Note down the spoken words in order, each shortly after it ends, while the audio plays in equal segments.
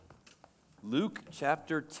Luke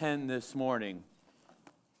chapter 10 this morning.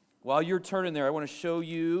 While you're turning there, I want to show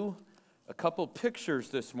you a couple pictures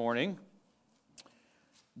this morning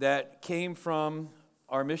that came from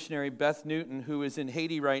our missionary, Beth Newton, who is in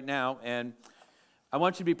Haiti right now. And I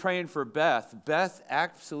want you to be praying for Beth. Beth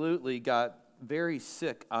absolutely got very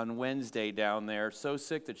sick on Wednesday down there, so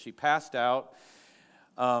sick that she passed out.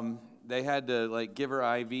 They had to give her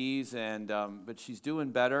IVs, but she's doing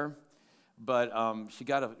better. But she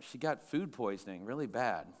got food poisoning really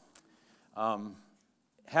bad.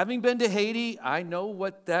 Having been to Haiti, I know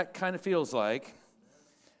what that kind of feels like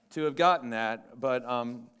to have gotten that. But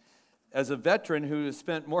as a veteran who has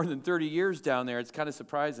spent more than 30 years down there, it's kind of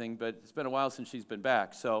surprising. But it's been a while since she's been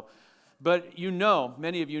back. But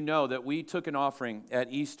many of you know that we took an offering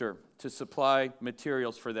at Easter to supply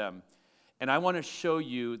materials for them. And I want to show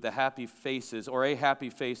you the happy faces, or a happy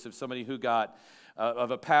face of somebody who got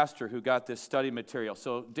of a pastor who got this study material.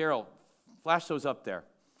 So, Daryl, flash those up there.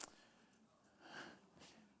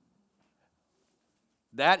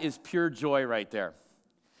 That is pure joy right there.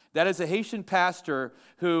 That is a Haitian pastor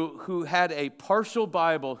who had a partial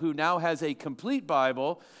Bible, who now has a complete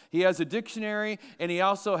Bible. He has a dictionary, and he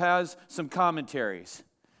also has some commentaries.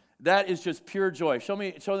 That is just pure joy. Show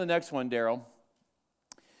the next one, Daryl.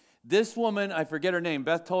 This woman, I forget her name,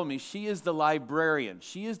 Beth told me, she is the librarian.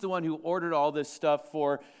 She is the one who ordered all this stuff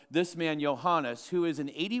for this man, Johannes, who is an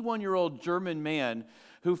 81-year-old German man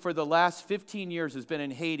who for the last 15 years has been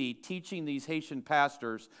in Haiti teaching these Haitian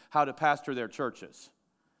pastors how to pastor their churches.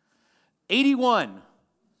 81.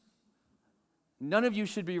 None of you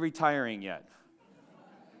should be retiring yet.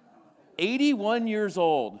 81 years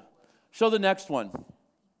old. Show the next one.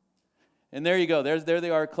 And there you go. There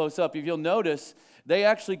they are close up. If you'll notice, they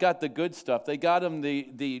actually got the good stuff. They got them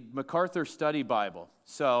the MacArthur Study Bible.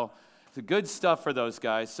 So the good stuff for those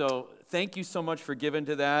guys. So thank you so much for giving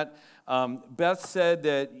to that. Beth said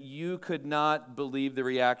that you could not believe the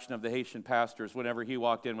reaction of the Haitian pastors whenever he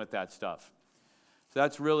walked in with that stuff. So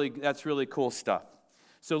that's really cool stuff.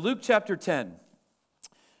 So Luke chapter 10.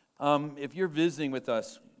 If you're visiting with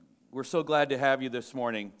us, we're so glad to have you this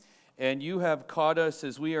morning. And you have caught us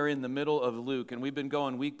as we are in the middle of Luke, and we've been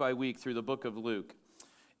going week by week through the book of Luke.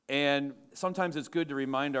 And sometimes it's good to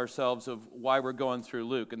remind ourselves of why we're going through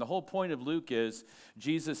Luke. And the whole point of Luke is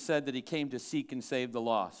Jesus said that he came to seek and save the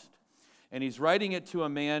lost. And he's writing it to a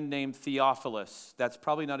man named Theophilus. That's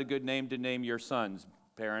probably not a good name to name your sons,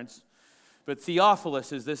 parents. But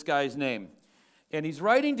Theophilus is this guy's name. And he's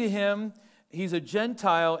writing to him. He's a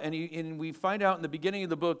Gentile, and we find out in the beginning of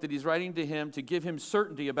the book that he's writing to him to give him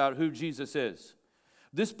certainty about who Jesus is.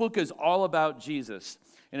 This book is all about Jesus,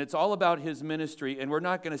 and it's all about his ministry, and we're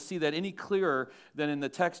not going to see that any clearer than in the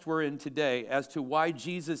text we're in today as to why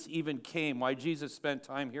Jesus even came, why Jesus spent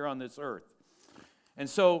time here on this earth. And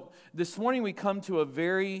so this morning we come to a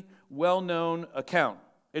very well-known account.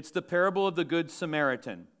 It's the parable of the Good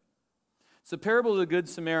Samaritan. It's the parable of the Good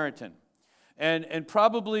Samaritan. And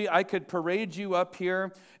probably I could parade you up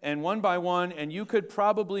here and one by one, and you could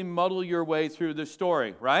probably muddle your way through the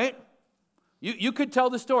story, right? You could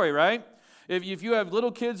tell the story, right? If you have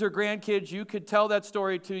little kids or grandkids, you could tell that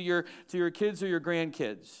story to your kids or your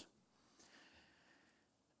grandkids.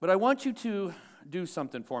 But I want you to do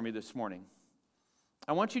something for me this morning.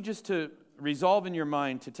 I want you just to resolve in your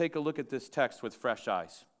mind to take a look at this text with fresh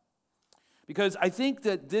eyes. Because I think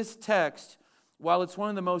that this text, while it's one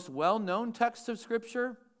of the most well-known texts of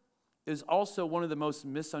Scripture, is also one of the most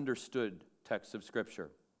misunderstood texts of Scripture.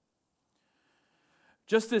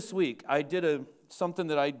 Just this week, I did something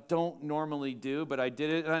that I don't normally do, but I did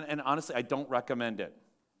it, and honestly, I don't recommend it.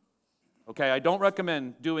 Okay, I don't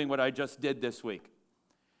recommend doing what I just did this week.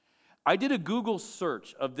 I did a Google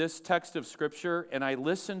search of this text of Scripture, and I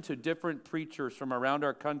listened to different preachers from around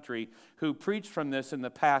our country who preached from this in the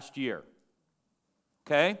past year.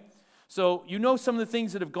 Okay? So you know some of the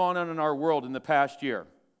things that have gone on in our world in the past year,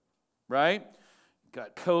 right? You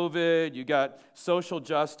got COVID, you got social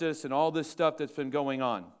justice, and all this stuff that's been going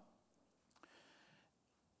on.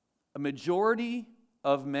 A majority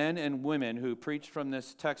of men and women who preached from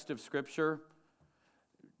this text of Scripture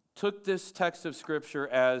took this text of Scripture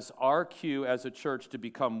as our cue as a church to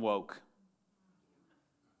become woke.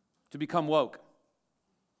 To become woke.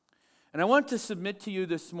 And I want to submit to you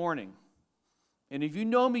this morning, and if you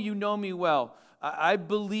know me well. I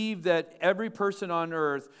believe that every person on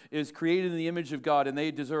earth is created in the image of God, and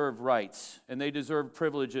they deserve rights, and they deserve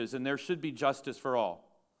privileges, and there should be justice for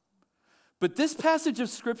all. But this passage of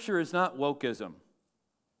Scripture is not wokeism.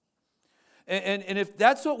 And if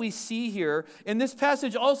that's what we see here, and this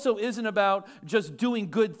passage also isn't about just doing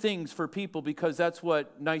good things for people because that's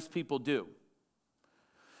what nice people do.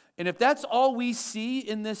 And if that's all we see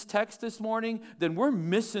in this text this morning, then we're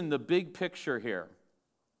missing the big picture here.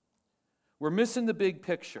 We're missing the big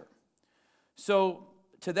picture. So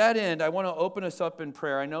to that end, I want to open us up in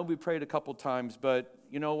prayer. I know we prayed a couple times, but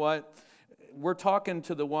you know what? We're talking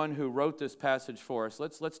to the one who wrote this passage for us.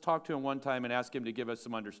 Let's talk to him one time and ask him to give us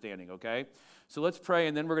some understanding, okay? So let's pray,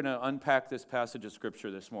 and then we're going to unpack this passage of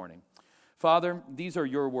Scripture this morning. Father, these are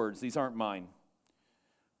your words. These aren't mine.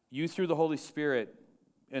 You, through the Holy Spirit,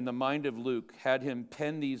 in the mind of Luke, had him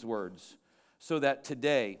pen these words so that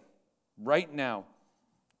today, right now,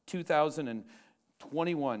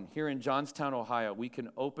 2021, here in Johnstown, Ohio, we can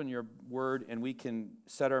open your word and we can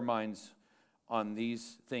set our minds on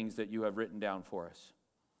these things that you have written down for us.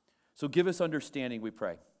 So give us understanding, we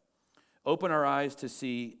pray. Open our eyes to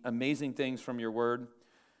see amazing things from your word.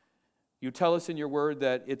 You tell us in your word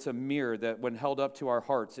that it's a mirror that when held up to our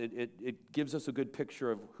hearts, it gives us a good picture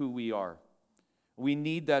of who we are. We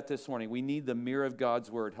need that this morning. We need the mirror of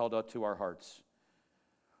God's word held up to our hearts.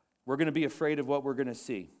 We're going to be afraid of what we're going to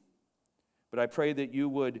see. But I pray that you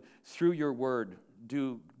would, through your word,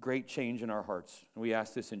 do great change in our hearts. And we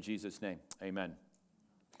ask this in Jesus' name. Amen.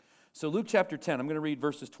 So Luke chapter 10, I'm going to read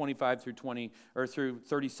verses 25 through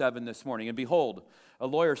 37 this morning. And behold, a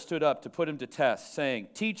lawyer stood up to put him to test, saying,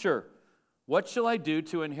 "Teacher, what shall I do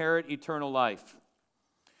to inherit eternal life?"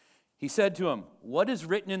 He said to him, "What is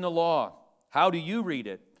written in the law? How do you read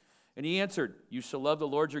it?" And he answered, "You shall love the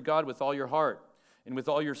Lord your God with all your heart, and with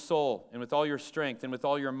all your soul, and with all your strength, and with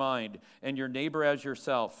all your mind, and your neighbor as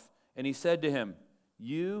yourself." And he said to him,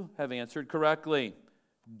 "You have answered correctly.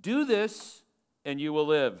 Do this, and you will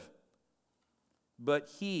live." But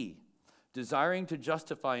he, desiring to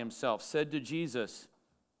justify himself, said to Jesus,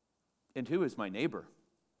 "And who is my neighbor?"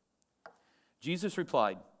 Jesus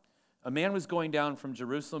replied, "A man was going down from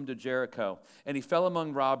Jerusalem to Jericho, and he fell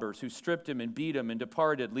among robbers who stripped him and beat him and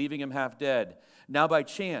departed, leaving him half dead. Now by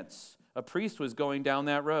chance, a priest was going down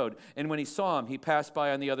that road, and when he saw him, he passed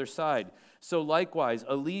by on the other side. So likewise,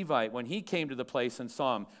 a Levite, when he came to the place and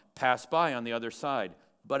saw him, passed by on the other side.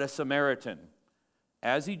 But a Samaritan,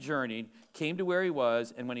 as he journeyed, came to where he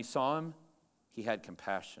was, and when he saw him, he had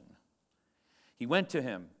compassion. He went to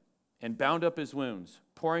him and bound up his wounds,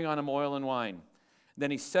 pouring on him oil and wine. Then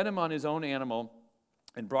he set him on his own animal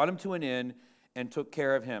and brought him to an inn and took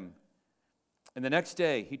care of him. And the next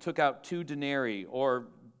day, he took out 2 denarii, or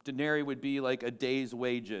denarii would be like a day's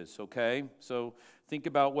wages, okay? So think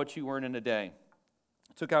about what you earn in a day.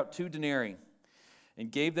 Took out 2 denarii and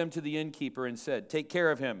gave them to the innkeeper and said, "Take care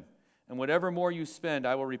of him, and whatever more you spend,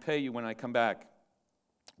 I will repay you when I come back."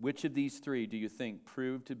 Which of these 3 do you think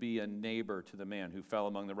proved to be a neighbor to the man who fell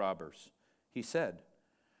among the robbers? He said,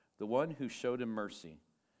 "The one who showed him mercy."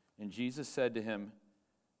 And Jesus said to him,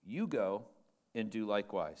 "You go and do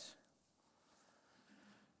likewise."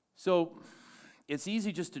 So it's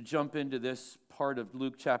easy just to jump into this part of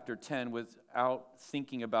Luke chapter 10 without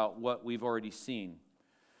thinking about what we've already seen.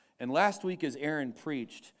 And last week as Aaron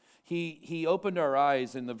preached, he opened our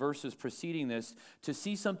eyes in the verses preceding this to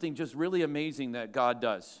see something just really amazing that God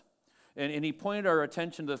does. And he pointed our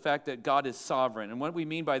attention to the fact that God is sovereign. And what we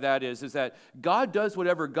mean by that is that God does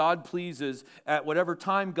whatever God pleases at whatever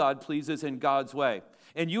time God pleases in God's way.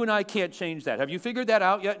 And you and I can't change that. Have you figured that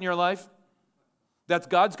out yet in your life? That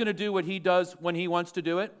God's going to do what he does when he wants to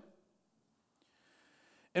do it?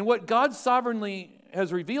 And what God sovereignly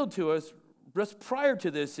has revealed to us just prior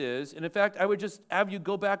to this is, and in fact, I would just have you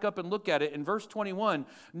go back up and look at it in verse 21.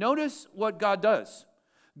 Notice what God does.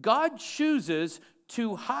 God chooses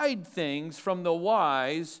to hide things from the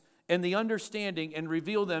wise and the understanding and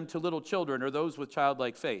reveal them to little children or those with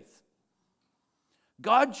childlike faith.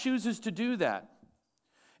 God chooses to do that.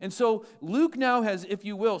 And so Luke now has, if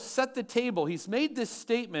you will, set the table. He's made this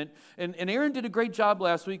statement, and Aaron did a great job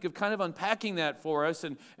last week of kind of unpacking that for us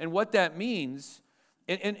and what that means.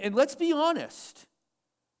 And let's be honest,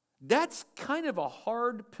 that's kind of a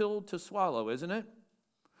hard pill to swallow, isn't it?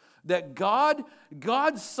 That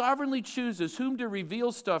God sovereignly chooses whom to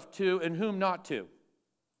reveal stuff to and whom not to.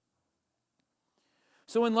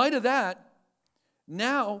 So in light of that,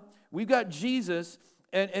 now we've got Jesus,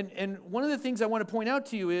 and one of the things I want to point out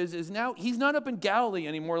to you is now he's not up in Galilee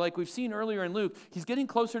anymore like we've seen earlier in Luke. He's getting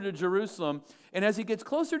closer to Jerusalem, and as he gets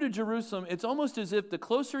closer to Jerusalem, it's almost as if the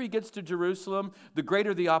closer he gets to Jerusalem, the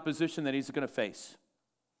greater the opposition that he's going to face.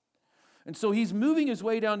 And so he's moving his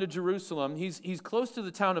way down to Jerusalem. He's close to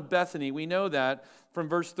the town of Bethany. We know that from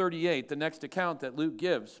verse 38, the next account that Luke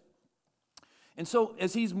gives. And so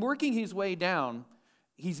as he's working his way down,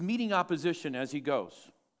 he's meeting opposition as he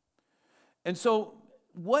goes. And so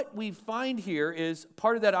what we find here is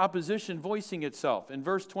part of that opposition voicing itself. In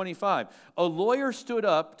verse 25, a lawyer stood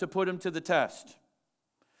up to put him to the test.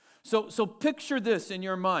 So picture this in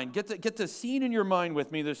your mind. Get the scene in your mind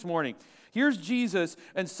with me this morning. Here's Jesus,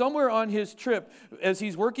 and somewhere on his trip, as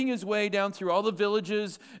he's working his way down through all the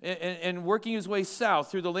villages and working his way south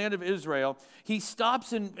through the land of Israel, he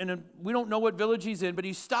stops in we don't know what village he's in, but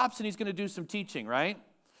he stops and he's going to do some teaching, right?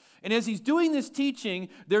 And as he's doing this teaching,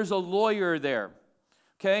 there's a lawyer there,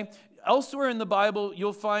 okay? Elsewhere in the Bible,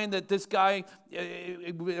 you'll find that this guy,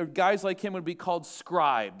 guys like him would be called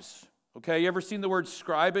scribes. Okay, you ever seen the word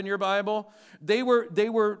scribe in your Bible? They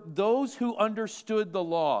were those who understood the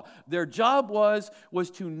law. Their job was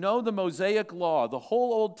to know the Mosaic law, the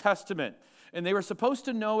whole Old Testament. And they were supposed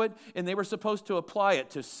to know it, and they were supposed to apply it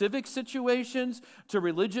to civic situations, to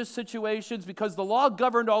religious situations, because the law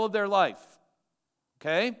governed all of their life.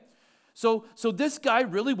 Okay? So this guy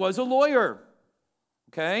really was a lawyer.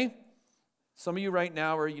 Okay? Some of you right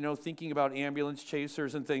now are, thinking about ambulance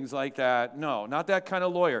chasers and things like that. No, not that kind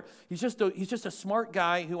of lawyer. He's just a smart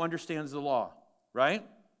guy who understands the law, right?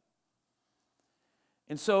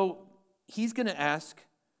 And so he's going to ask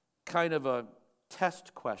kind of a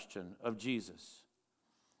test question of Jesus.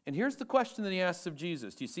 And here's the question that he asks of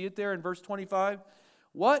Jesus. Do you see it there in verse 25?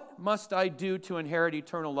 What must I do to inherit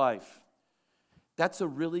eternal life? That's a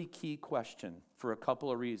really key question for a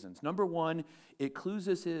couple of reasons. Number one, it clues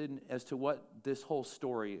us in as to what this whole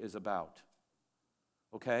story is about.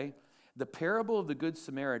 Okay? The parable of the Good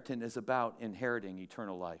Samaritan is about inheriting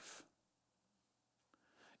eternal life.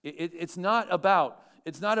 It's not about,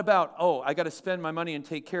 oh, I got to spend my money and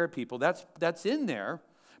take care of people. That's in there.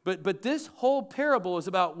 But this whole parable is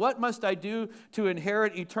about what must I do to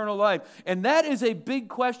inherit eternal life? And that is a big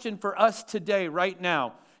question for us today, right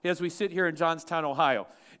now, as we sit here in Johnstown, Ohio.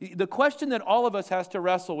 The question that all of us has to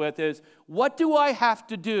wrestle with is, what do I have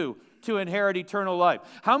to do to inherit eternal life?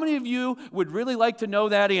 How many of you would really like to know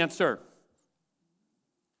that answer?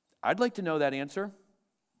 I'd like to know that answer.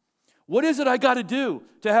 What is it I got to do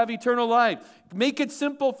to have eternal life? Make it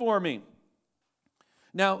simple for me.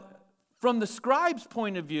 Now, from the scribe's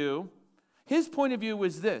point of view, his point of view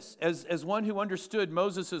was this, as one who understood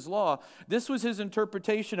Moses' law, this was his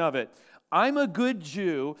interpretation of it. I'm a good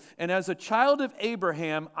Jew, and as a child of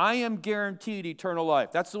Abraham, I am guaranteed eternal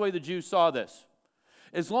life. That's the way the Jews saw this.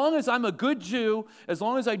 As long as I'm a good Jew, as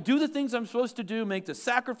long as I do the things I'm supposed to do, make the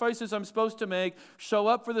sacrifices I'm supposed to make, show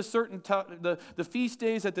up for the feast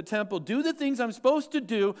days at the temple, do the things I'm supposed to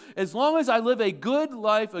do, as long as I live a good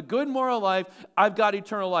life, a good moral life, I've got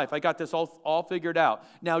eternal life. I got this all figured out.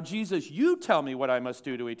 Now, Jesus, you tell me what I must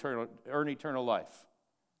do to earn eternal life.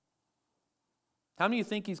 How many of you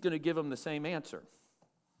think he's going to give them the same answer?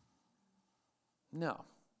 No,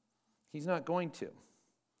 he's not going to.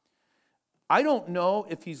 I don't know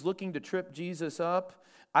if he's looking to trip Jesus up.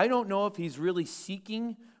 I don't know if he's really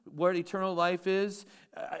seeking what eternal life is.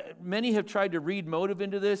 Many have tried to read motive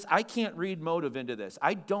into this. I can't read motive into this.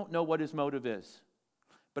 I don't know what his motive is.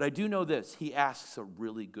 But I do know this. He asks a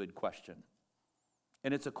really good question.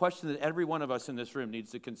 And it's a question that every one of us in this room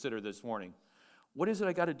needs to consider this morning. What is it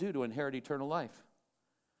I got to do to inherit eternal life?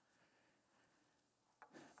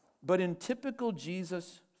 But in typical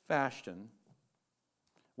Jesus fashion,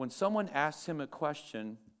 when someone asks him a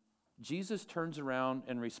question, Jesus turns around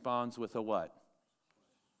and responds with a what?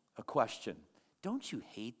 A question. Don't you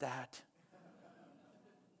hate that?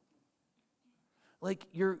 Like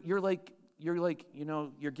you're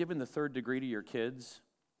giving the third degree to your kids.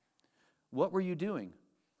 What were you doing?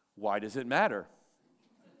 Why does it matter?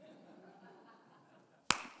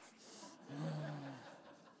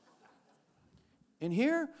 And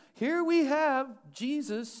here we have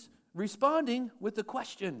Jesus responding with a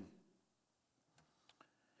question.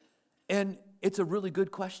 And it's a really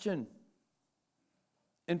good question.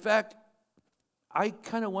 In fact, I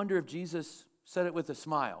kind of wonder if Jesus said it with a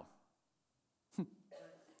smile.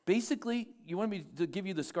 Basically, you want me to give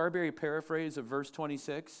you the Scarberry paraphrase of verse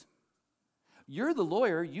 26? You're the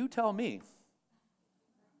lawyer, you tell me.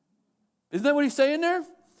 Isn't that what he's saying there?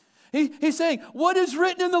 He's saying, what is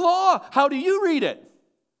written in the law? How do you read it?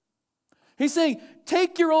 He's saying,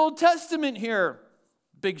 take your Old Testament here,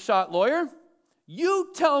 big shot lawyer.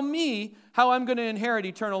 You tell me how I'm going to inherit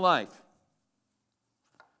eternal life.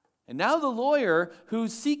 And now the lawyer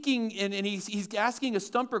who's seeking, and he's asking a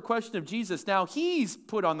stumper question of Jesus, now he's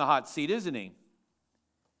put on the hot seat, isn't he?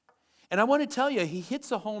 And I want to tell you, he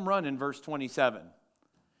hits a home run in verse 27.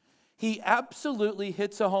 He absolutely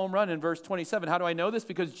hits a home run in verse 27. How do I know this?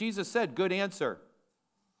 Because Jesus said, good answer.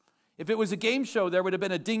 If it was a game show, there would have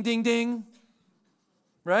been a ding, ding, ding.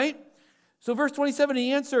 Right? So verse 27,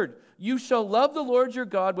 he answered, you shall love the Lord your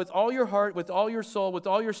God with all your heart, with all your soul, with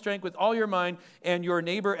all your strength, with all your mind, and your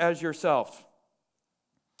neighbor as yourself.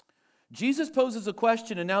 Jesus poses a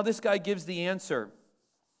question, and now this guy gives the answer.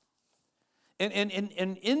 And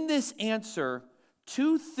in this answer,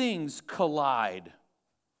 two things collide.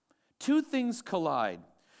 Two things collide.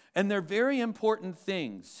 And they're very important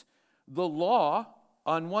things. The law,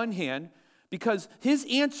 on one hand, because his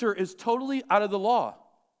answer is totally out of the law.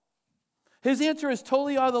 His answer is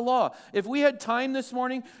totally out of the law. If we had time this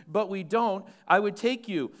morning, but we don't, I would take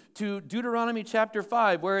you to Deuteronomy chapter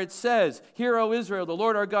 5, where it says, hear, O Israel, the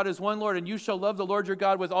Lord our God is one Lord, and you shall love the Lord your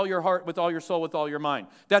God with all your heart, with all your soul, with all your mind.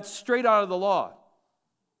 That's straight out of the law.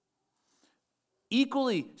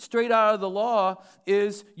 Equally straight out of the law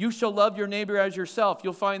is you shall love your neighbor as yourself.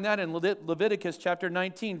 You'll find that in Leviticus chapter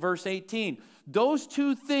 19, verse 18. Those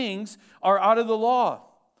two things are out of the law.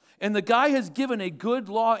 And the guy has given a good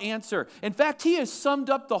law answer. In fact, he has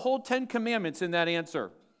summed up the whole 10 commandments in that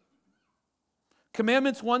answer.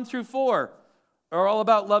 Commandments 1 through 4 are all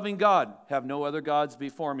about loving God. Have no other gods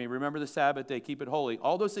before me. Remember the Sabbath day, keep it holy.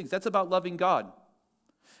 All those things, that's about loving God.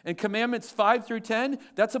 And commandments 5 through 10,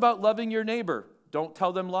 that's about loving your neighbor. Don't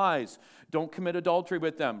tell them lies. Don't commit adultery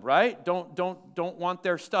with them, right? Don't want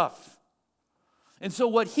their stuff. And so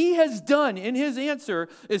what he has done in his answer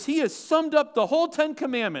is he has summed up the whole 10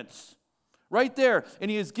 commandments right there,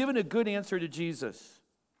 and he has given a good answer to Jesus.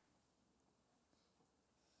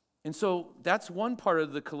 And so that's one part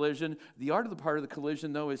of the collision. The other part of the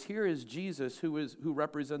collision, though, is here is Jesus who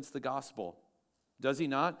represents the gospel. Does he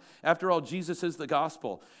not? After all, Jesus is the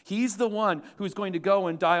gospel. He's the one who's going to go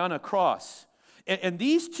and die on a cross. And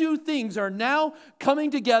these two things are now coming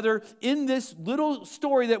together in this little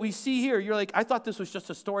story that we see here. You're like, I thought this was just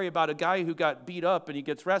a story about a guy who got beat up and he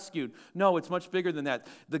gets rescued. No, it's much bigger than that.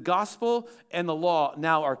 The gospel and the law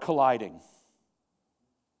now are colliding.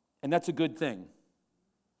 And that's a good thing.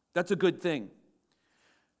 That's a good thing.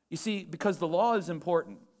 You see, because the law is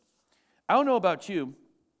important. I don't know about you,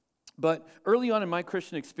 but early on in my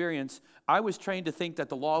Christian experience, I was trained to think that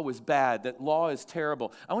the law was bad, that law is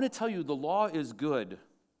terrible. I want to tell you, the law is good.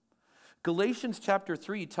 Galatians chapter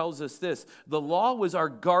 3 tells us this: the law was our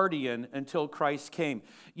guardian until Christ came.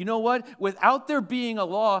 You know what? Without there being a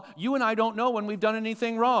law, you and I don't know when we've done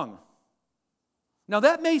anything wrong. Now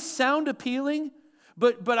that may sound appealing,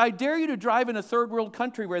 but I dare you to drive in a third world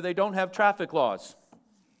country where they don't have traffic laws.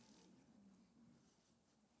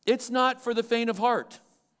 It's not for the faint of heart.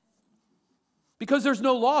 Because there's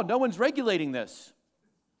no law. No one's regulating this.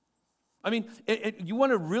 I mean, you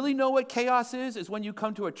want to really know what chaos is when you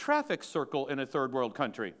come to a traffic circle in a third world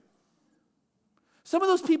country. Some of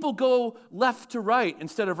those people go left to right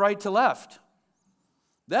instead of right to left.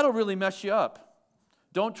 That'll really mess you up.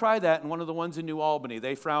 Don't try that in one of the ones in New Albany.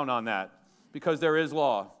 They frown on that because there is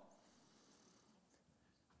law.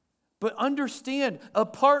 But understand,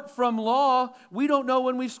 apart from law, we don't know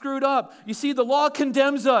when we've screwed up. You see, the law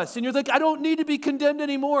condemns us, and you're like, I don't need to be condemned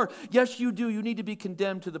anymore. Yes, you do. You need to be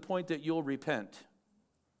condemned to the point that you'll repent.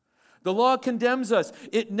 The law condemns us.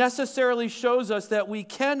 It necessarily shows us that we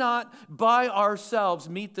cannot, by ourselves,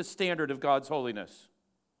 meet the standard of God's holiness.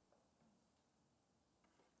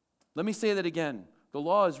 Let me say that again. The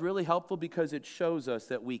law is really helpful because it shows us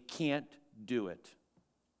that we can't do it.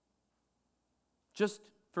 Just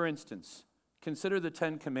for instance, consider the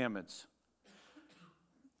 10 Commandments.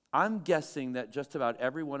 I'm guessing that just about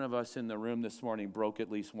every one of us in the room this morning broke at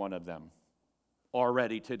least one of them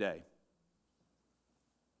already today.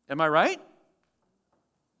 Am I right?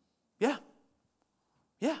 Yeah.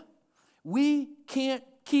 Yeah. We can't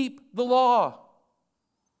keep the law.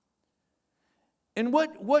 And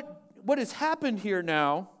what has happened here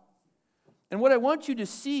now, and what I want you to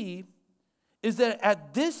see, is that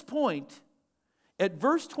at this point, at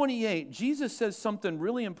verse 28, Jesus says something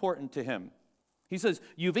really important to him. He says,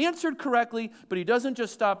 you've answered correctly, but he doesn't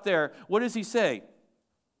just stop there. What does he say?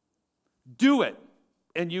 Do it,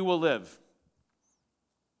 and you will live.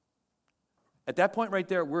 At that point right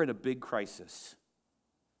there, we're in a big crisis.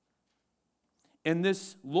 And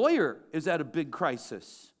this lawyer is at a big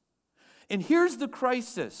crisis. And here's the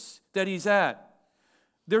crisis that he's at.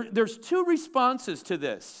 There's two responses to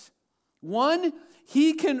this. One,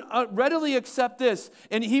 he can readily accept this,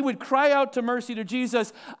 and he would cry out to mercy to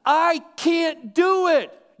Jesus, I can't do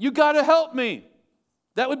it. You got to help me.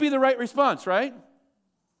 That would be the right response, right?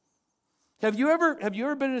 Have you ever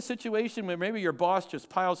been in a situation where maybe your boss just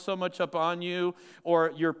piles so much up on you,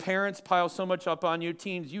 or your parents pile so much up on you?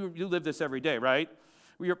 Teens, you live this every day, right?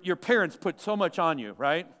 Your parents put so much on you,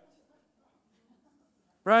 right?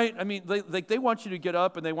 Right? I mean, they want you to get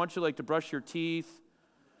up, and they want you to brush your teeth.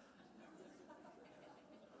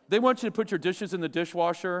 They want you to put your dishes in the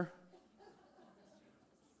dishwasher.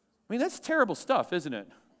 I mean, that's terrible stuff, isn't it?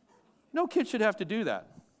 No kid should have to do that.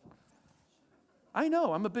 I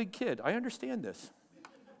know, I'm a big kid. I understand this.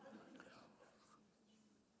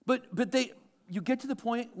 But you get to the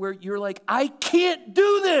point where you're like, I can't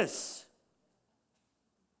do this.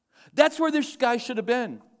 That's where this guy should have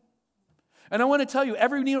been. And I want to tell you,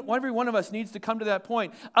 every one of us needs to come to that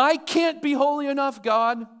point. I can't be holy enough,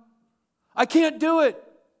 God. I can't do it.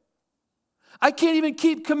 I can't even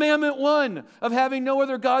keep commandment 1 of having no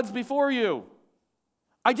other gods before you.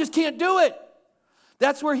 I just can't do it.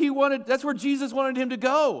 That's where Jesus wanted him to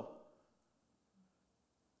go.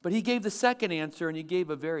 But he gave the second answer, and he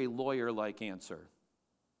gave a very lawyer-like answer.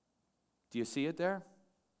 Do you see it there?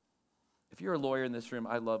 If you're a lawyer in this room,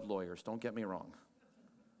 I love lawyers, don't get me wrong.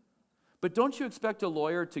 But don't you expect a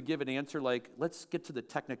lawyer to give an answer like, let's get to the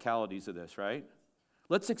technicalities of this, right?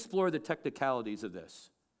 Let's explore the technicalities of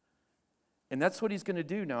this. And that's what he's going to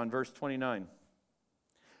do now in verse 29.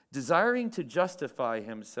 Desiring to justify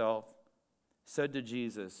himself, said to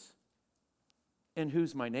Jesus, and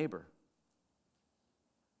who's my neighbor?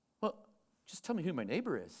 Well, just tell me who my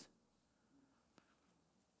neighbor is.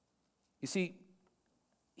 You see,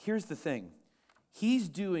 here's the thing. He's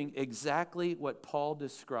doing exactly what Paul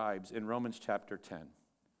describes in Romans chapter 10.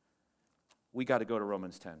 We got to go to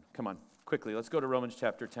Romans 10. Come on, quickly, let's go to Romans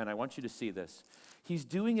chapter 10. I want you to see this. He's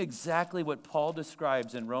doing exactly what Paul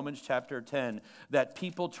describes in Romans chapter 10 that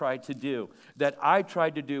people tried to do, that I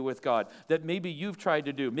tried to do with God, that maybe you've tried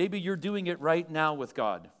to do. Maybe you're doing it right now with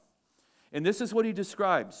God. And this is what he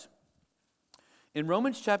describes. In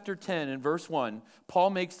Romans chapter 10 and verse 1,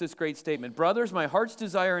 Paul makes this great statement. Brothers, my heart's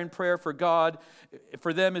desire in prayer for God,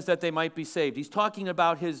 for them is that they might be saved. He's talking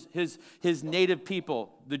about his native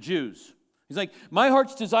people, the Jews. He's like, my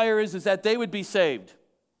heart's desire is that they would be saved.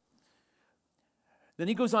 Then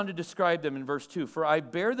he goes on to describe them in verse 2. For I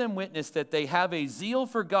bear them witness that they have a zeal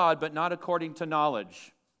for God, but not according to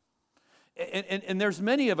knowledge. And there's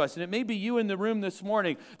many of us, and it may be you in the room this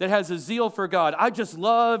morning, that has a zeal for God. I just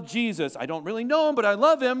love Jesus. I don't really know him, but I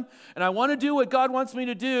love him, and I want to do what God wants me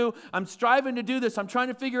to do. I'm striving to do this. I'm trying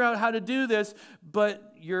to figure out how to do this.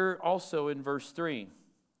 But you're also in verse 3.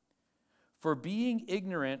 For being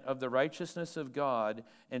ignorant of the righteousness of God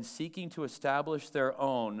and seeking to establish their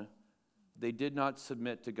own, they did not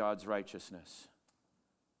submit to God's righteousness.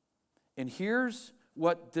 And here's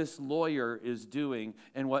what this lawyer is doing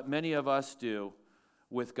and what many of us do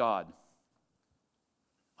with God.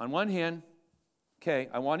 On one hand, okay,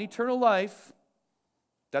 I want eternal life.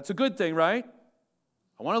 That's a good thing, right?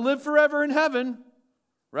 I want to live forever in heaven,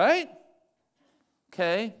 right?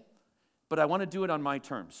 Okay, but I want to do it on my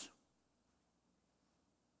terms.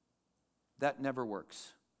 That never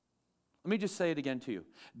works. Let me just say it again to you.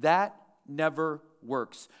 That never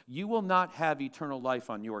works. You will not have eternal life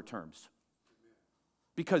on your terms.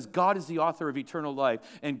 Because God is the author of eternal life,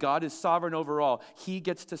 and God is sovereign over all. He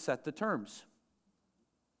gets to set the terms.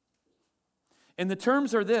 And the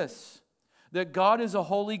terms are this, that God is a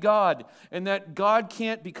holy God, and that God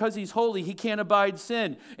can't, because he's holy, he can't abide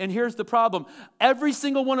sin. And here's the problem. Every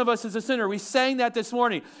single one of us is a sinner. We sang that this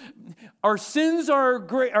morning. Our sins are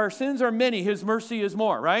great. Our sins are many. His mercy is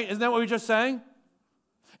more, right? Isn't that what we just sang?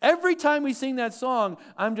 Every time we sing that song,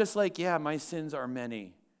 I'm just like, yeah, my sins are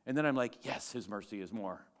many. And then I'm like, yes, his mercy is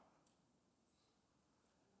more.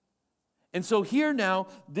 And so here now,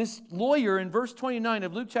 this lawyer in verse 29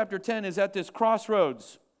 of Luke chapter 10 is at this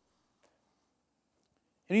crossroads.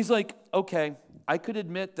 And he's like, okay, I could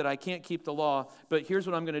admit that I can't keep the law, but here's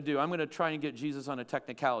what I'm going to do. I'm going to try and get Jesus on a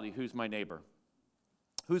technicality. Who's my neighbor?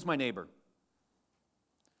 Who's my neighbor?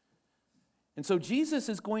 And so Jesus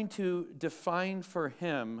is going to define for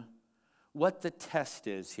him what the test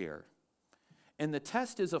is here. And the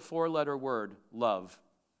test is a 4-letter word, love.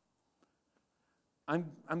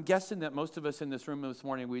 I'm guessing that most of us in this room this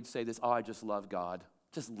morning, we'd say this, oh, I just love God.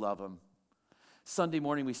 Just love him. Sunday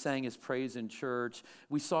morning, we sang his praise in church.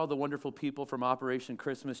 We saw the wonderful people from Operation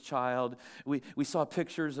Christmas Child. We saw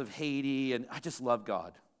pictures of Haiti, and I just love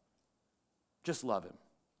God. Just love him.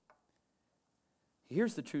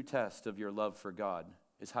 Here's the true test of your love for God,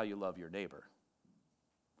 is how you love your neighbor.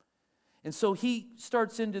 And so he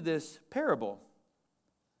starts into this parable.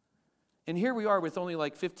 And here we are with only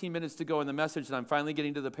like 15 minutes to go in the message, and I'm finally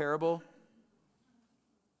getting to the parable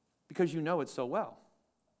because you know it so well.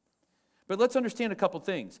 But let's understand a couple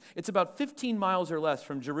things. It's about 15 miles or less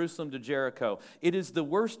from Jerusalem to Jericho. It is the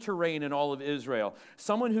worst terrain in all of Israel.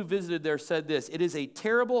 Someone who visited there said this, it is a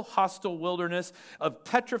terrible, hostile wilderness of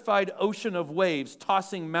petrified ocean of waves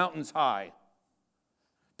tossing mountains high.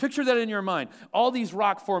 Picture that in your mind. All these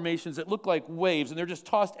rock formations that look like waves, and they're just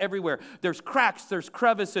tossed everywhere. There's cracks, there's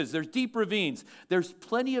crevices, there's deep ravines. There's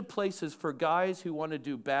plenty of places for guys who want to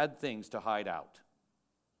do bad things to hide out.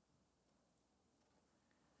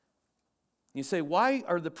 You say, why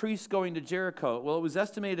are the priests going to Jericho? Well, it was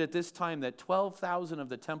estimated at this time that 12,000 of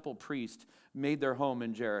the temple priests made their home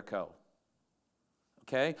in Jericho.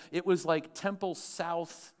 Okay? It was like temple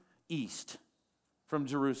southeast from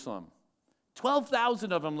Jerusalem.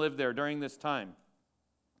 12,000 of them lived there during this time.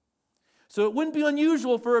 So it wouldn't be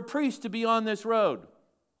unusual for a priest to be on this road.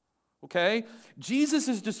 Okay? Jesus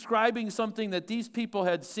is describing something that these people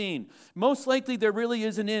had seen. Most likely there really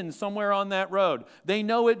is an inn somewhere on that road. They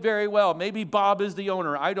know it very well. Maybe Bob is the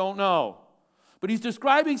owner. I don't know. But he's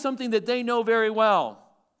describing something that they know very well.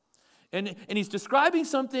 And he's describing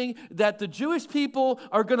something that the Jewish people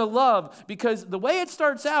are going to love, because the way it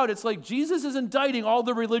starts out, it's like Jesus is indicting all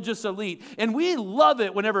the religious elite. And we love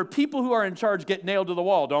it whenever people who are in charge get nailed to the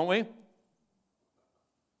wall, don't we?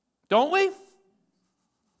 Don't we?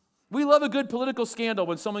 We love a good political scandal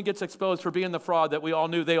when someone gets exposed for being the fraud that we all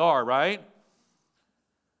knew they are, right?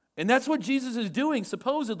 And that's what Jesus is doing,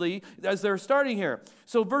 supposedly, as they're starting here.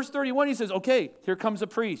 So verse 31, he says, okay, here comes a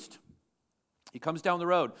priest. He comes down the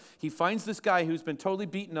road. He finds this guy who's been totally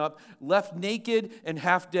beaten up, left naked and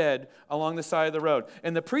half dead along the side of the road.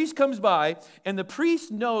 And the priest comes by, and the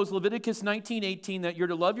priest knows Leviticus 19:18, that you're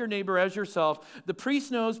to love your neighbor as yourself. The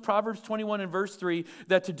priest knows Proverbs 21 and verse 3,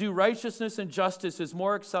 that to do righteousness and justice is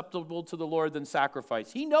more acceptable to the Lord than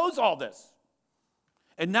sacrifice. He knows all this.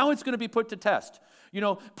 And now it's going to be put to test. You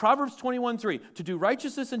know, Proverbs 21:3, to do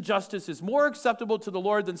righteousness and justice is more acceptable to the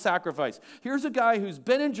Lord than sacrifice. Here's a guy who's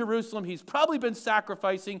been in Jerusalem. He's probably been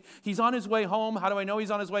sacrificing. He's on his way home. How do I know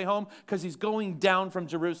he's on his way home? Because he's going down from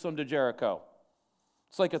Jerusalem to Jericho.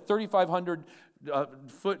 It's like a 3,500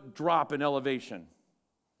 foot drop in elevation.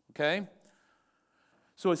 Okay?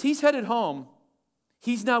 So as he's headed home,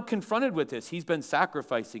 he's now confronted with this. He's been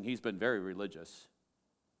sacrificing. He's been very religious.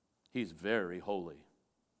 He's very holy.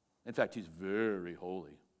 In fact, he's very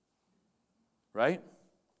holy, right?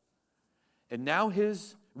 And now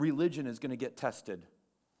his religion is going to get tested.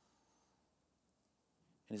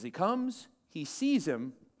 And as he comes, he sees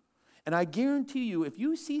him, and I guarantee you, if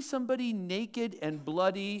you see somebody naked and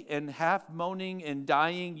bloody and half moaning and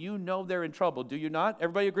dying, you know they're in trouble, do you not?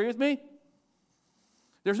 Everybody agree with me?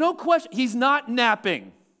 There's no question. He's not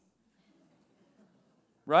napping,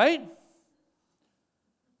 right?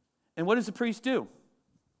 And what does the priest do?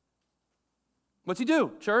 What's he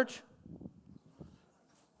do, church?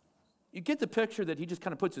 You get the picture that he just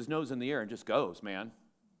kind of puts his nose in the air and just goes, man.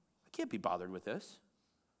 I can't be bothered with this.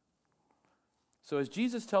 So as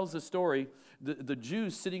Jesus tells the story, the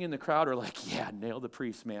Jews sitting in the crowd are like, yeah, nail the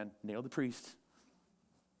priest, man. Nail the priest.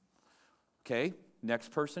 Okay, next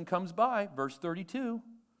person comes by, verse 32,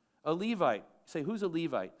 a Levite. Say, who's a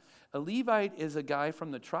Levite? A Levite is a guy from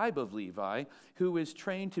the tribe of Levi who is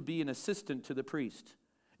trained to be an assistant to the priest.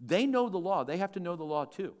 They know the law. They have to know the law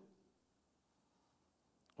too.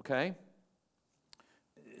 Okay?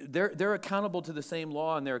 They're accountable to the same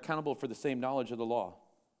law, and they're accountable for the same knowledge of the law.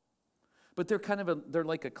 But they're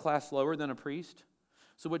like a class lower than a priest.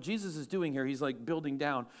 So what Jesus is doing here, he's like building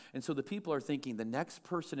down. And so the people are thinking the next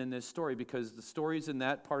person in this story, because the stories in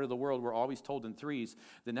that part of the world were always told in threes,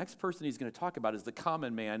 the next person he's going to talk about is the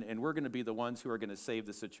common man, and we're going to be the ones who are going to save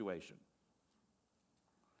the situation.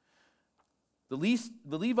 The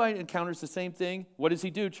Levite encounters the same thing. What does he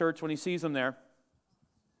do, church, when he sees them there?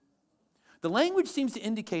 The language seems to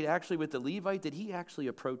indicate, actually, with the Levite, that he actually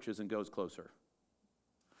approaches and goes closer.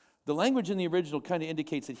 The language in the original kind of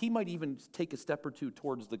indicates that he might even take a step or two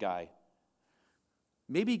towards the guy.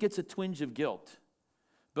 Maybe he gets a twinge of guilt.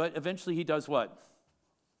 But eventually he does what?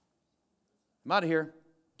 I'm out of here.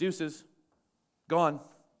 Deuces. Gone.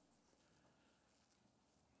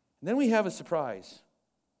 And then we have a surprise.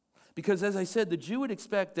 Because as I said, the Jew would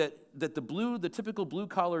expect that the typical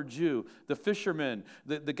blue-collar Jew, the fisherman,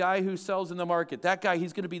 the guy who sells in the market, that guy,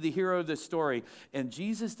 he's going to be the hero of this story. And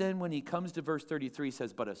Jesus then, when he comes to verse 33,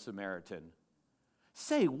 says, but a Samaritan.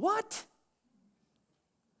 Say, what?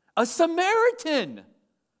 A Samaritan!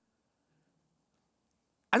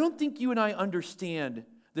 I don't think you and I understand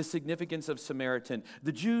the significance of Samaritan.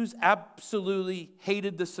 The Jews absolutely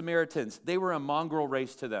hated the Samaritans. They were a mongrel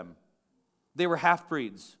race to them. They were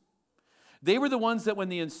half-breeds. They were the ones that when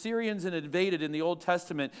the Assyrians had invaded in the Old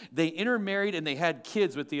Testament, they intermarried and they had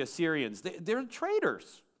kids with the Assyrians. They're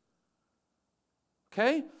traitors.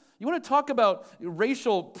 Okay? You want to talk about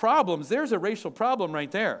racial problems? There's a racial problem right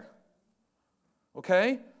there.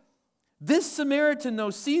 Okay? This Samaritan,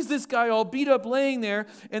 though, sees this guy all beat up laying there,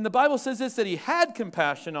 and the Bible says this, that he had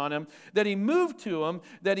compassion on him, that he moved to him,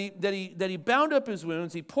 that he bound up his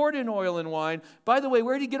wounds, he poured in oil and wine. By the way,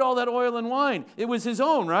 where did he get all that oil and wine? It was his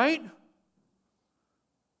own, right?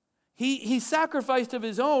 He sacrificed of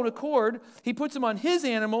his own accord. He puts him on his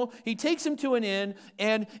animal. He takes him to an inn,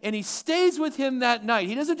 and he stays with him that night.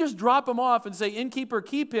 He doesn't just drop him off and say, innkeeper,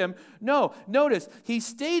 keep him. No, notice, he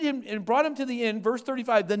stayed him and brought him to the inn, verse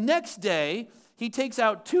 35. The next day, he takes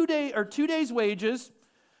out 2 days' wages,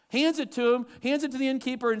 hands it to the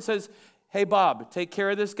innkeeper, and says, hey, Bob, take care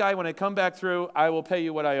of this guy. When I come back through, I will pay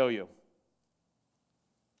you what I owe you.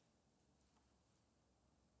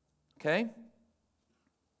 Okay?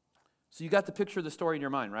 So you got the picture of the story in your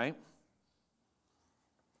mind, right?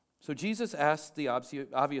 So Jesus asks the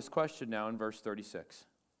obvious question now in verse 36.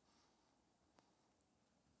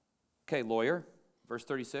 Okay, lawyer, verse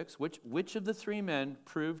 36. Which of the 3 men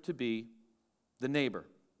proved to be the neighbor?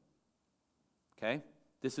 Okay,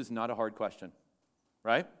 this is not a hard question,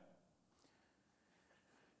 right?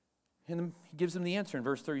 And he gives him the answer in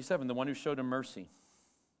verse 37, the one who showed him mercy.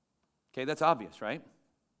 Okay, that's obvious, right?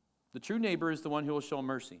 The true neighbor is the one who will show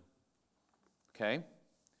mercy. Okay?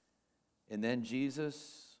 And then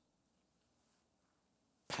Jesus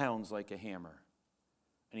pounds like a hammer.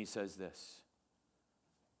 And he says this,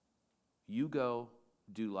 you go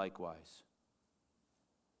do likewise.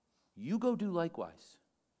 You go do likewise.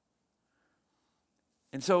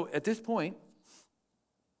 And so at this point,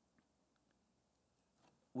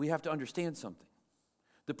 we have to understand something.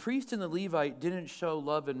 The priest and the Levite didn't show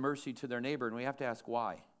love and mercy to their neighbor, and we have to ask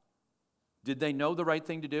why. Did they know the right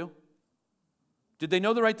thing to do? Did they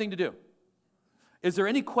know the right thing to do? Is there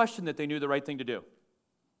any question that they knew the right thing to do?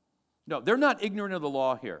 No, they're not ignorant of the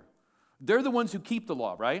law here. They're the ones who keep the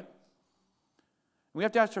law, right? We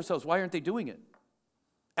have to ask ourselves, why aren't they doing it?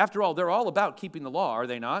 After all, they're all about keeping the law, are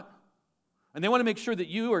they not? And they want to make sure that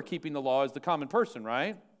you are keeping the law as the common person,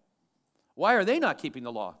 right? Why are they not keeping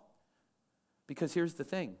the law? Because here's the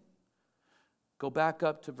thing. Go back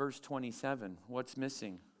up to verse 27. What's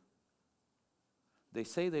missing? They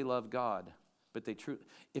say they love God, but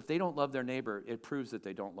if they don't love their neighbor, it proves that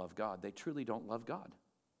they don't love God. They truly don't love God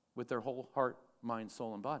with their whole heart, mind,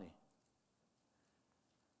 soul, and body.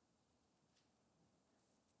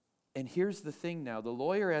 And here's the thing now. The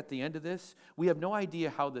lawyer at the end of this, we have no idea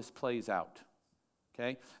how this plays out.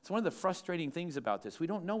 Okay? It's one of the frustrating things about this. We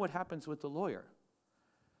don't know what happens with the lawyer.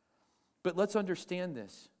 But let's understand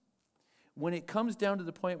this. When it comes down to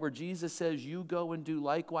the point where Jesus says, you go and do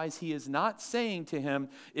likewise, he is not saying to him,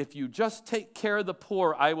 if you just take care of the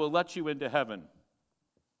poor, I will let you into heaven.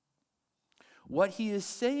 What he is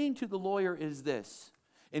saying to the lawyer is this,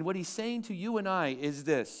 and what he's saying to you and I is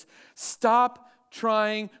this: stop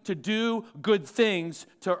trying to do good things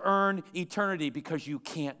to earn eternity, because you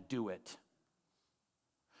can't do it.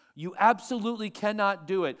 You absolutely cannot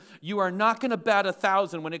do it. You are not going to bat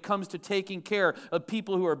 1,000 when it comes to taking care of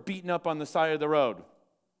people who are beaten up on the side of the road.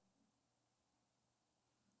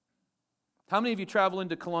 How many of you travel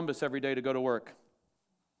into Columbus every day to go to work?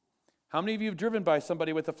 How many of you have driven by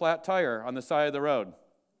somebody with a flat tire on the side of the road?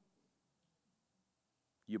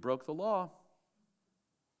 You broke the law.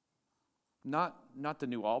 Not the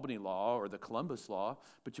New Albany law or the Columbus law,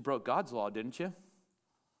 but you broke God's law, didn't you?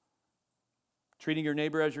 Treating your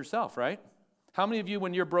neighbor as yourself, right? How many of you,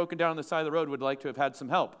 when you're broken down on the side of the road, would like to have had some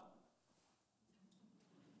help?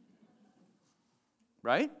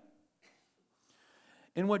 Right?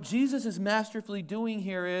 And what Jesus is masterfully doing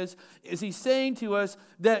here is he's saying to us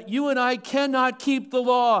that you and I cannot keep the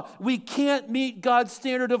law. We can't meet God's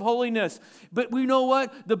standard of holiness. But we know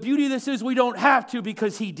what? The beauty of this is we don't have to,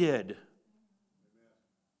 because he did.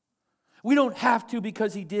 We don't have to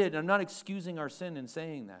because he did. I'm not excusing our sin in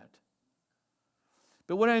saying that.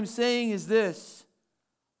 But what I'm saying is this: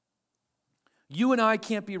 you and I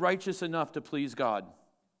can't be righteous enough to please God.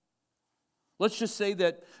 Let's just say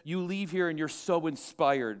that you leave here and you're so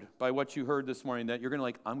inspired by what you heard this morning that you're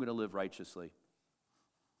going to I'm going to live righteously.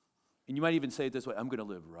 And you might even say it this way: I'm going to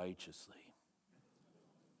live righteously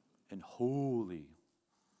and holy.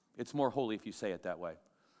 It's more holy if you say it that way.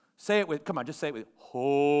 Say it with, come on, just say it with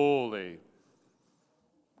holy. You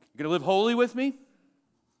going to live holy with me?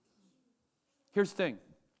 Here's the thing.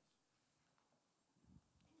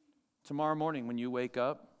 Tomorrow morning when you wake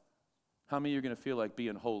up, how many of you are going to feel like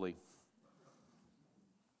being holy? You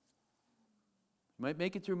might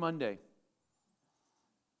make it through Monday,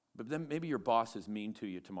 but then maybe your boss is mean to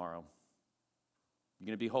you tomorrow. You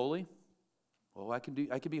going to be holy? Well, I can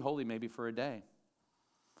be holy maybe for a day.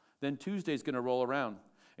 Then Tuesday's going to roll around,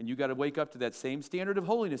 and you got to wake up to that same standard of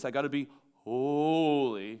holiness. I got to be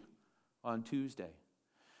holy on Tuesday.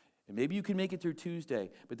 And maybe you can make it through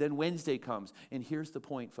Tuesday, but then Wednesday comes. And here's the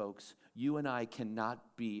point, folks. You and I cannot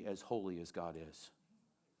be as holy as God is.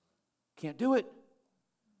 Can't do it.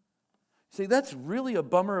 See, that's really a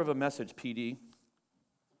bummer of a message, PD.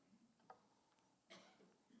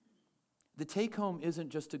 The take home isn't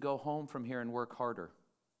just to go home from here and work harder.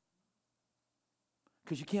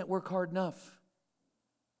 Because you can't work hard enough.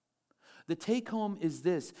 The take home is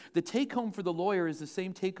this. The take home for the lawyer is the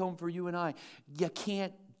same take home for you and I. You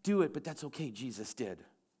can't do it, but that's okay. Jesus did.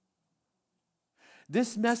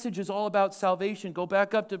 This message is all about salvation. Go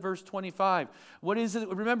back up to verse 25. What is it?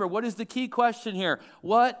 Remember, what is the key question here?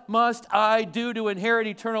 What must I do to inherit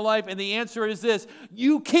eternal life? And the answer is this.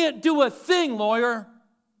 You can't do a thing, lawyer.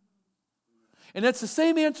 And that's the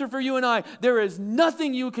same answer for you and I. There is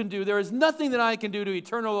nothing you can do. There is nothing that I can do to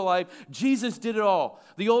eternal life. Jesus did it all.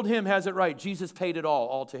 The old hymn has it right. Jesus paid it all.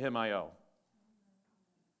 All to him I owe.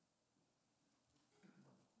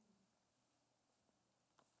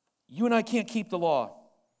 You and I can't keep the law.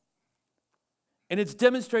 And it's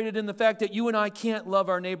demonstrated in the fact that you and I can't love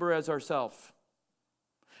our neighbor as ourselves.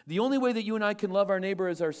 The only way that you and I can love our neighbor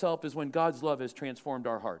as ourselves is when God's love has transformed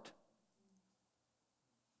our heart.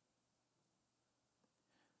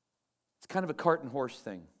 It's kind of a cart and horse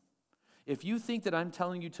thing. If you think that I'm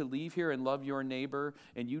telling you to leave here and love your neighbor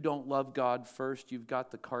and you don't love God first, you've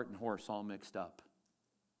got the cart and horse all mixed up.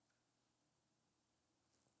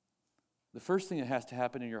 The first thing that has to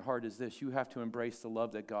happen in your heart is this. You have to embrace the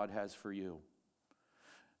love that God has for you.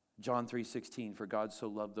 John 3:16, for God so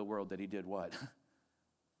loved the world that he did what?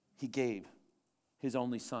 He gave his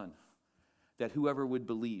only son, that whoever would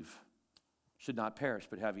believe should not perish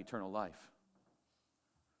but have eternal life.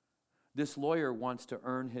 This lawyer wants to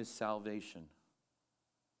earn his salvation.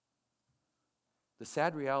 The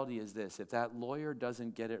sad reality is this. If that lawyer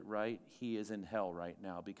doesn't get it right, he is in hell right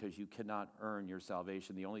now because you cannot earn your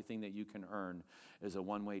salvation. The only thing that you can earn is a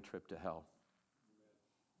one-way trip to hell.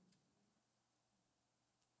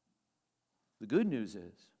 The good news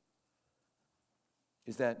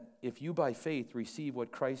is that if you by faith receive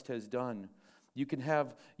what Christ has done, you can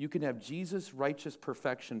have Jesus' righteous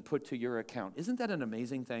perfection put to your account. Isn't that an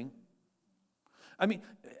amazing thing? I mean,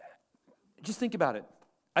 just think about it.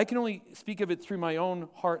 I can only speak of it through my own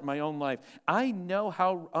heart, my own life. I know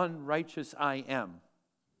how unrighteous I am.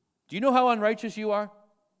 Do you know how unrighteous you are?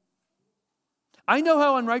 I know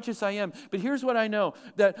how unrighteous I am, but here's what I know.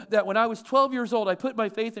 That when I was 12 years old, I put my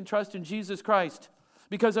faith and trust in Jesus Christ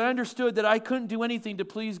because I understood that I couldn't do anything to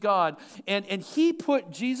please God. And he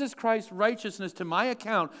put Jesus Christ's righteousness to my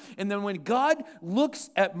account. And then when God looks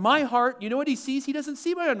at my heart, you know what he sees? He doesn't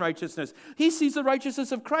see my unrighteousness. He sees the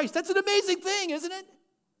righteousness of Christ. That's an amazing thing, isn't it?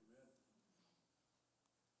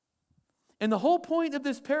 And the whole point of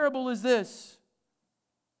this parable is this.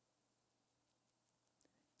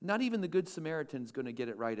 Not even the Good Samaritan is going to get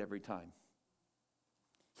it right every time.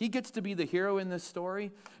 He gets to be the hero in this story,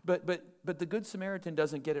 but the Good Samaritan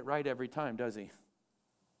doesn't get it right every time, does he?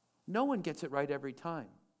 No one gets it right every time.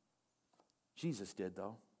 Jesus did,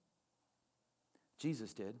 though.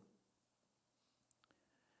 Jesus did.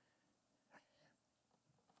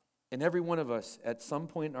 And every one of us, at some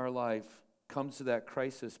point in our life, comes to that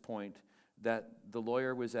crisis point that the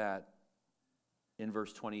lawyer was at in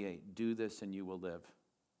verse 28. Do this and you will live.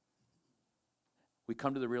 We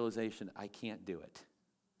come to the realization, I can't do it.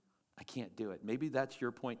 I can't do it. Maybe that's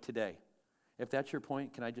your point today. If that's your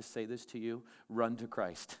point, can I just say this to you? Run to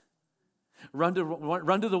Christ. Run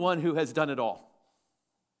to the one who has done it all.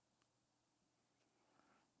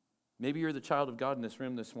 Maybe you're the child of God in this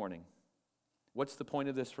room this morning. What's the point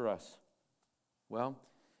of this for us? Well,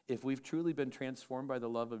 if we've truly been transformed by the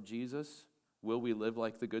love of Jesus, will we live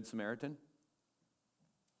like the Good Samaritan?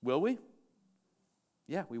 Will we?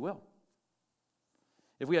 Yeah, we will.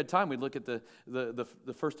 If we had time, we'd look at the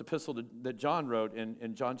first epistle that John wrote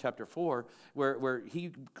in John chapter 4, where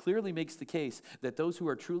he clearly makes the case that those who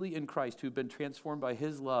are truly in Christ, who've been transformed by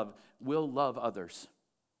his love, will love others.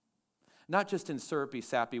 Not just in syrupy,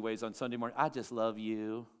 sappy ways on Sunday morning, I just love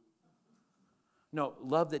you. No,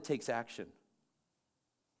 love that takes action.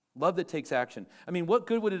 Love that takes action. I mean, what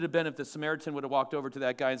good would it have been if the Samaritan would have walked over to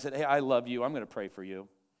that guy and said, hey, I love you. I'm going to pray for you.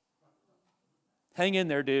 Hang in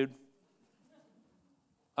there, dude.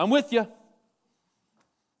 I'm with you.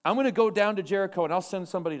 I'm going to go down to Jericho and I'll send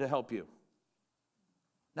somebody to help you.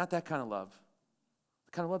 Not that kind of love.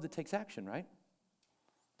 The kind of love that takes action, right?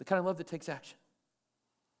 The kind of love that takes action.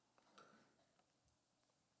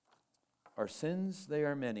 Our sins, they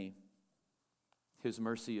are many. His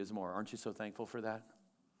mercy is more. Aren't you so thankful for that?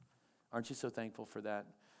 Aren't you so thankful for that?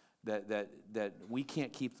 That we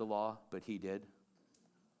can't keep the law, but he did.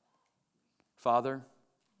 Father,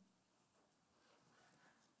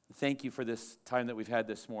 thank you for this time that we've had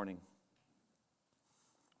this morning.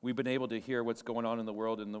 We've been able to hear what's going on in the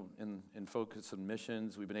world in focus on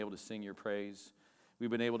missions. We've been able to sing your praise.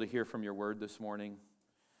 We've been able to hear from your word this morning.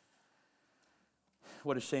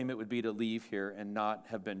 What a shame it would be to leave here and not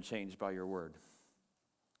have been changed by your word.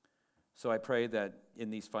 So I pray that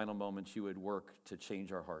in these final moments you would work to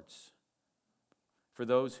change our hearts. For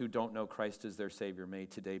those who don't know Christ as their Savior, may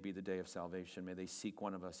today be the day of salvation. May they seek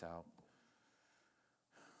one of us out.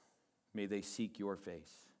 May they seek your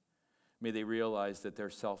face. May they realize that their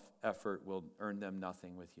self-effort will earn them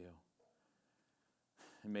nothing with you.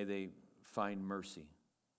 And may they find mercy